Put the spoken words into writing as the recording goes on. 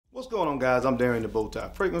What's going on, guys? I'm Darren, the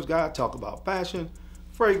Bowtie Fragrance Guy. I talk about fashion,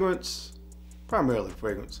 fragrance, primarily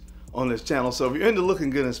fragrance on this channel. So if you're into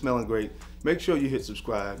looking good and smelling great, make sure you hit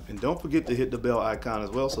subscribe and don't forget to hit the bell icon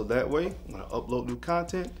as well, so that way when I upload new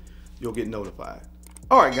content, you'll get notified.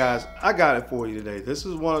 All right, guys, I got it for you today. This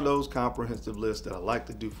is one of those comprehensive lists that I like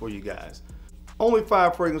to do for you guys. Only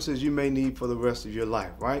 5 fragrances you may need for the rest of your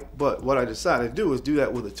life, right? But what I decided to do is do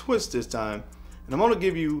that with a twist this time, and I'm going to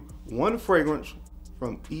give you one fragrance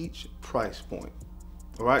from each price point.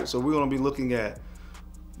 All right, so we're going to be looking at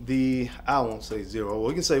the, I won't say zero,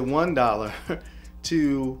 we can say $1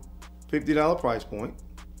 to $50 price point.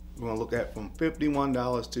 We're going to look at from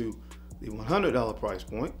 $51 to the $100 price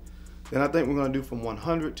point. Then I think we're going to do from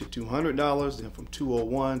 $100 to $200, then from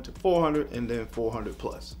 $201 to $400, and then $400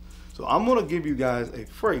 plus. So I'm going to give you guys a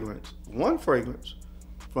fragrance, one fragrance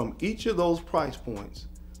from each of those price points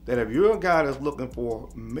that if you're a guy that's looking for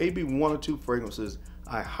maybe 1 or 2 fragrances,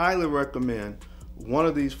 I highly recommend one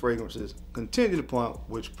of these fragrances, contingent upon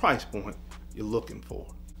which price point you're looking for.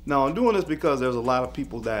 Now, I'm doing this because there's a lot of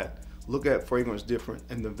people that look at fragrance different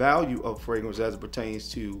and the value of fragrance as it pertains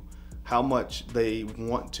to how much they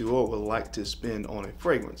want to or would like to spend on a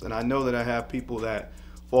fragrance. And I know that I have people that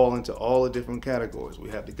fall into all the different categories. We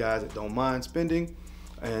have the guys that don't mind spending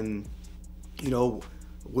and, you know,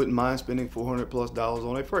 wouldn't mind spending $400 plus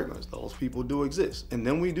on a fragrance. Those people do exist. And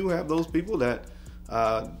then we do have those people that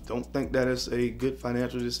don't think that it's a good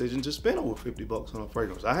financial decision to spend over $50 on a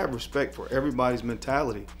fragrance. I have respect for everybody's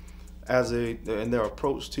mentality and their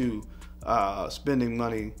approach to spending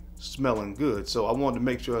money smelling good. So I wanted to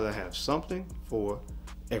make sure that I have something for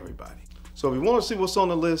everybody. So if you want to see what's on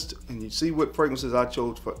the list and you see what fragrances I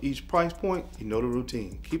chose for each price point, you know the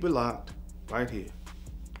routine. Keep it locked right here.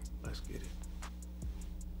 Let's get it.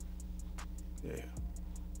 Yeah.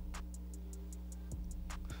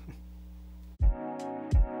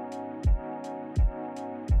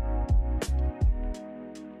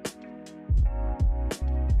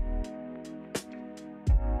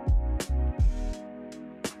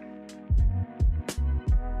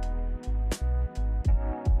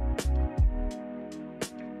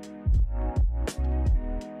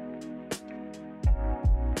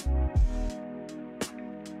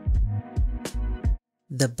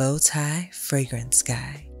 The Bowtie Fragrance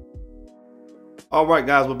Guy. All right,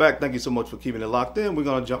 guys, we're back. Thank you so much for keeping it locked in. We're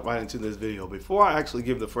going to jump right into this video. Before I actually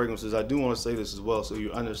give the fragrances, I do want to say this as well so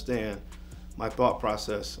you understand my thought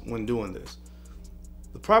process when doing this.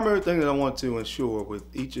 The primary thing that I want to ensure with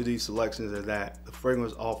each of these selections is that the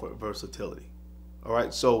fragrance offers versatility. All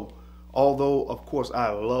right, so although, of course, I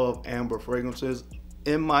love amber fragrances,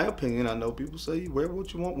 in my opinion, I know people say you wear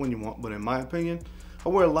what you want when you want, but in my opinion, I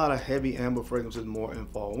wear a lot of heavy amber fragrances more in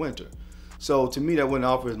fall, winter. So to me, that wouldn't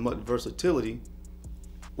offer as much versatility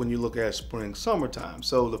when you look at spring, summertime.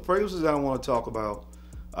 So the fragrances that I want to talk about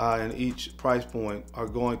in each price point are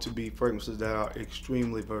going to be fragrances that are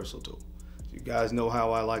extremely versatile. You guys know how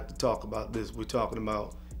I like to talk about this. We're talking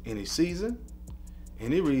about any season,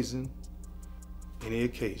 any reason, any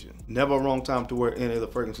occasion. Never a wrong time to wear any of the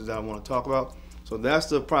fragrances that I want to talk about. So that's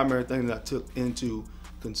the primary thing that I took into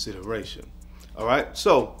consideration. All right,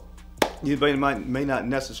 so you may not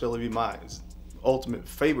necessarily be my ultimate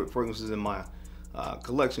favorite fragrances in my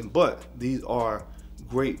collection, but these are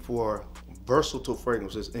great for versatile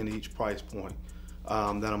fragrances in each price point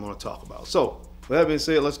that I'm going to talk about. So with that being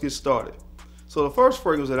said, let's get started. So the first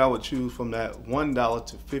fragrance that I would choose from that $1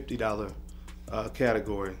 to $50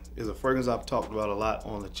 category is a fragrance I've talked about a lot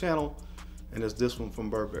on the channel, and it's this one from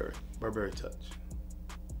Burberry, Burberry Touch.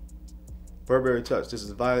 Burberry Touch. This is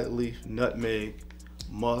violet leaf, nutmeg,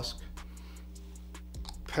 musk,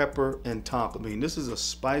 pepper, and tonka bean. This is a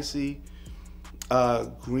spicy,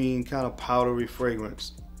 green, kind of powdery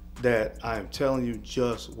fragrance that I am telling you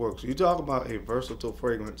just works. You talk about a versatile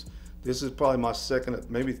fragrance. This is probably my second,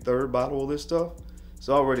 maybe third bottle of this stuff. It's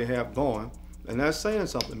already half gone, and that's saying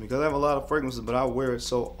something because I have a lot of fragrances, but I wear it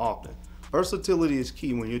so often. Versatility is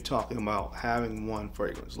key when you're talking about having one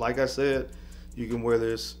fragrance. Like I said, you can wear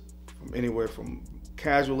this from anywhere from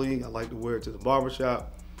casually, I like to wear it to the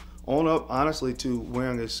barbershop, on up honestly to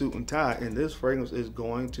wearing a suit and tie, and this fragrance is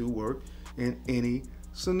going to work in any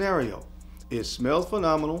scenario. It smells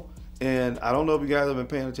phenomenal, and I don't know if you guys have been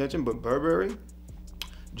paying attention, but Burberry,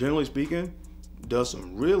 generally speaking, does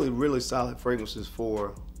some really solid fragrances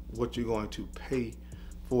for what you're going to pay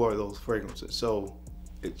for those fragrances. So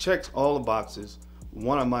it checks all the boxes.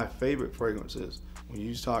 One of my favorite fragrances when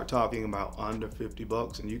you start talking about under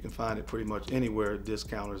 $50, and you can find it pretty much anywhere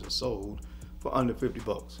discounters are sold for under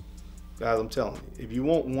 $50. Guys, I'm telling you, if you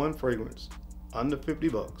want one fragrance under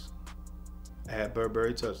 $50, add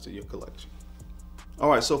Burberry Touch to your collection. All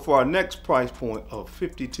right, so for our next price point of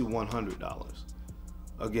 $50 to $100,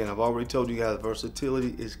 again, I've already told you guys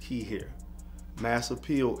versatility is key here. Mass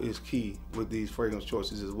appeal is key with these fragrance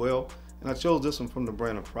choices as well. And I chose this one from the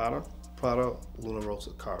brand of Prada Luna Rosa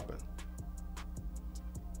Carbon.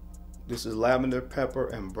 This is lavender, pepper,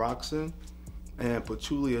 and broxin, and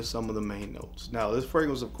patchouli are some of the main notes. Now, this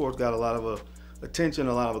fragrance, of course, got a lot of attention,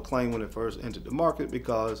 a lot of acclaim when it first entered the market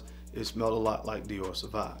because it smelled a lot like Dior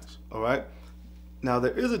Sauvage. All right. Now,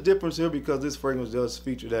 there is a difference here because this fragrance does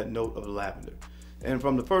feature that note of lavender. And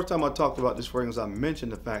from the first time I talked about this fragrance, I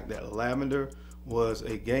mentioned the fact that lavender was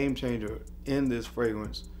a game changer in this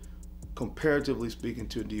fragrance, comparatively speaking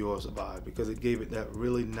to Dior Sauvage, because it gave it that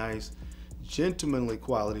really nice, gentlemanly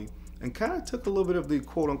quality and kind of took a little bit of the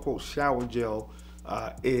quote-unquote shower gel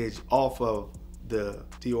edge off of the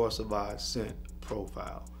Dior Sauvage scent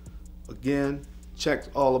profile. Again,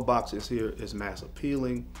 checked all the boxes here. It's mass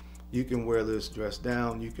appealing. You can wear this dressed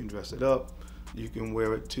down. You can dress it up. You can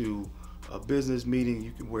wear it to a business meeting.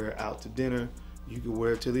 You can wear it out to dinner. You can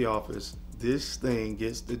wear it to the office. This thing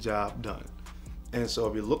gets the job done. And so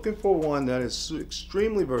if you're looking for one that is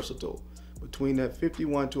extremely versatile between that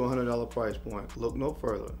 $51 to $100 price point, look no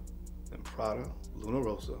further than Prada Luna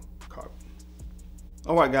Rosa Carbon.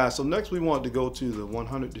 All right, guys, so next we want to go to the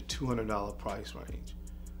 $100 to $200 price range.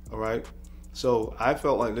 All right, so I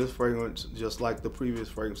felt like this fragrance, just like the previous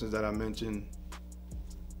fragrances that I mentioned,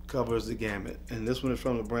 covers the gamut. And this one is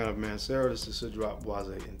from the brand of Mancera. This is Cedrat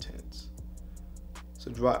Boisé Intense.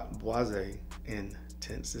 Cedrat Boisé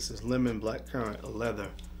Intense. This is lemon, black currant, leather,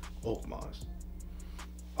 oak moss.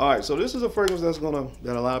 All right, so this is a fragrance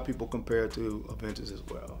that a lot of people compare to Aventus as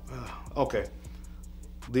well. Okay,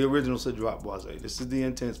 the original Cedrat Boisé. This is the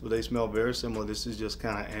Intense, but they smell very similar. This is just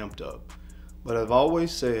kind of amped up. But I've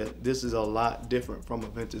always said this is a lot different from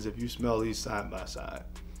Aventus if you smell these side by side.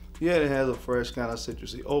 Yeah, it has a fresh kind of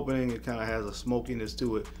citrusy opening. It kind of has a smokiness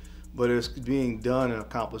to it, but it's being done and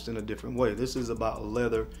accomplished in a different way. This is about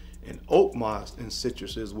leather and oak moss and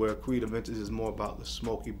citruses, where Creed Aventus is more about the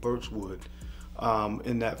smoky birchwood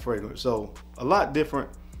in that fragrance. So a lot different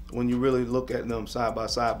when you really look at them side by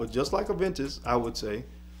side. But just like Aventus, I would say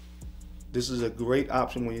this is a great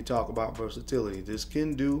option when you talk about versatility. This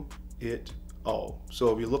can do it all.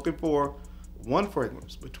 So if you're looking for one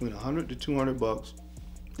fragrance between $100 to $200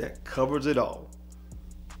 that covers it all,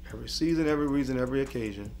 every season, every reason, every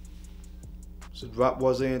occasion, Cedrat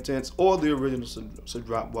Boisé Intense or the original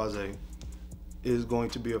Cedrat Boisé is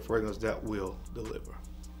going to be a fragrance that will deliver.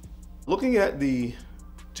 Looking at the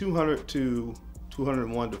 $200 to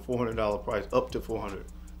 $201 to $400 price, up to $400,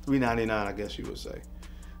 $399, I guess you would say,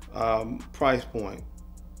 price point,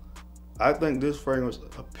 I think this fragrance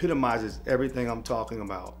epitomizes everything I'm talking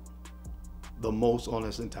about the most on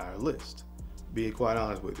this entire list, being quite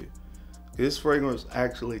honest with you. This fragrance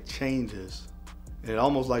actually changes, and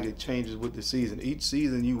almost like it changes with the season. Each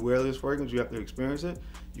season you wear this fragrance, you have to experience it,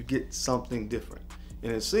 you get something different.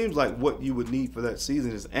 And it seems like what you would need for that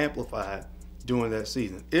season is amplified during that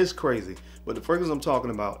season. It's crazy. But the fragrance I'm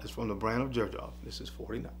talking about is from the brand of Xerjoff. This is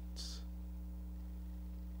 40 knots.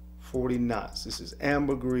 40 knots. This is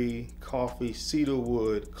ambergris, coffee,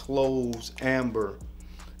 cedarwood, cloves, amber.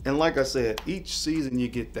 And like I said, each season you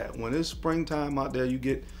get that. When it's springtime out there,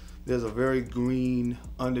 there's a very green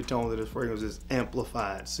undertone that this fragrance is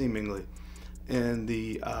amplified seemingly in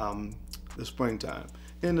the springtime.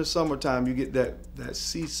 In the summertime, you get that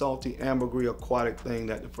sea salty ambergris aquatic thing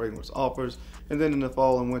that the fragrance offers. And then in the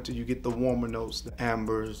fall and winter, you get the warmer notes, the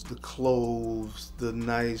ambers, the cloves, the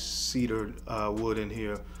nice cedar wood in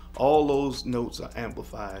here. All those notes are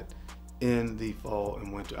amplified in the fall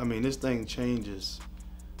and winter. I mean, this thing changes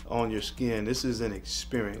on your skin. This is an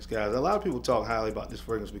experience, guys. A lot of people talk highly about this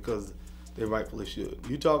fragrance because they rightfully should.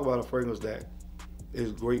 You talk about a fragrance that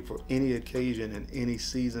is great for any occasion and any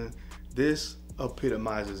season. This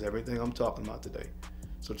epitomizes everything I'm talking about today.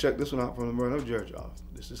 So check this one out from the brand of Xerjoff.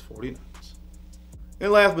 This is 40 knots.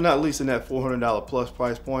 And last but not least, in that $400 plus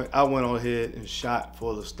price point, I went on ahead and shot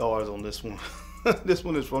for the stars on this one. This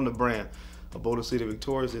one is from the brand of Bodicea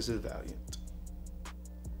Victorious. This is Valiant.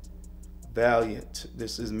 Valiant.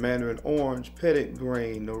 This is mandarin orange, petit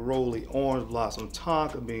grain, neroli, orange blossom,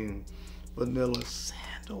 tonka bean, vanilla,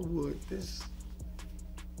 sandalwood.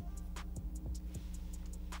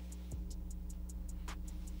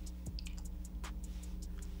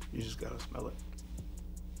 You just gotta smell it.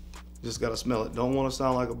 Just gotta smell it. Don't want to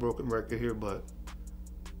sound like a broken record here, but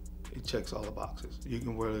it checks all the boxes. You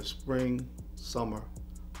can wear this spring, summer,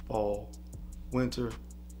 fall, winter,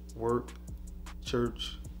 work,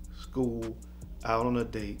 church, school, out on a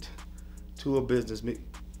date, to a business meeting.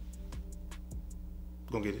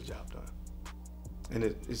 Gonna get the job done. And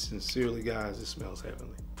it sincerely, guys, it smells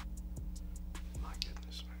heavenly. My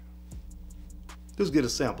goodness, man. Just get a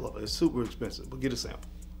sample of it. It's super expensive, but get a sample.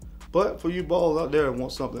 But for you balls out there that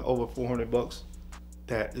want something over 400 bucks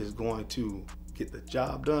that is going to get the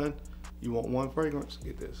job done, you want one fragrance,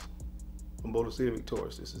 get this. From Bodicea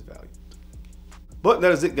Victorious, this is valued. But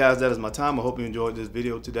that is it, guys. That is my time. I hope you enjoyed this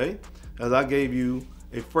video today, as I gave you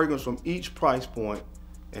a fragrance from each price point,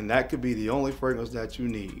 and that could be the only fragrance that you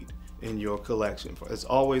need in your collection. As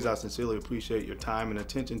always, I sincerely appreciate your time and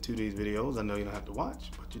attention to these videos. I know you don't have to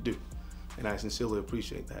watch, but you do, and I sincerely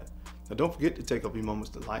appreciate that. Now, don't forget to take a few moments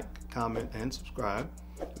to like, comment, and subscribe.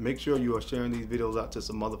 Make sure you are sharing these videos out to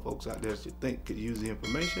some other folks out there that you think could use the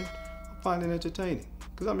information or find it entertaining.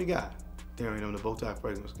 Because I'm your guy, Darren, I'm the Bowtie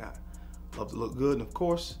Fragrance Guy. Love to look good, and of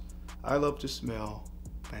course, I love to smell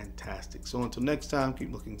fantastic. So until next time,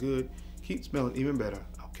 keep looking good, keep smelling even better.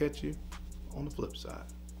 I'll catch you on the flip side.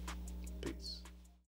 Peace.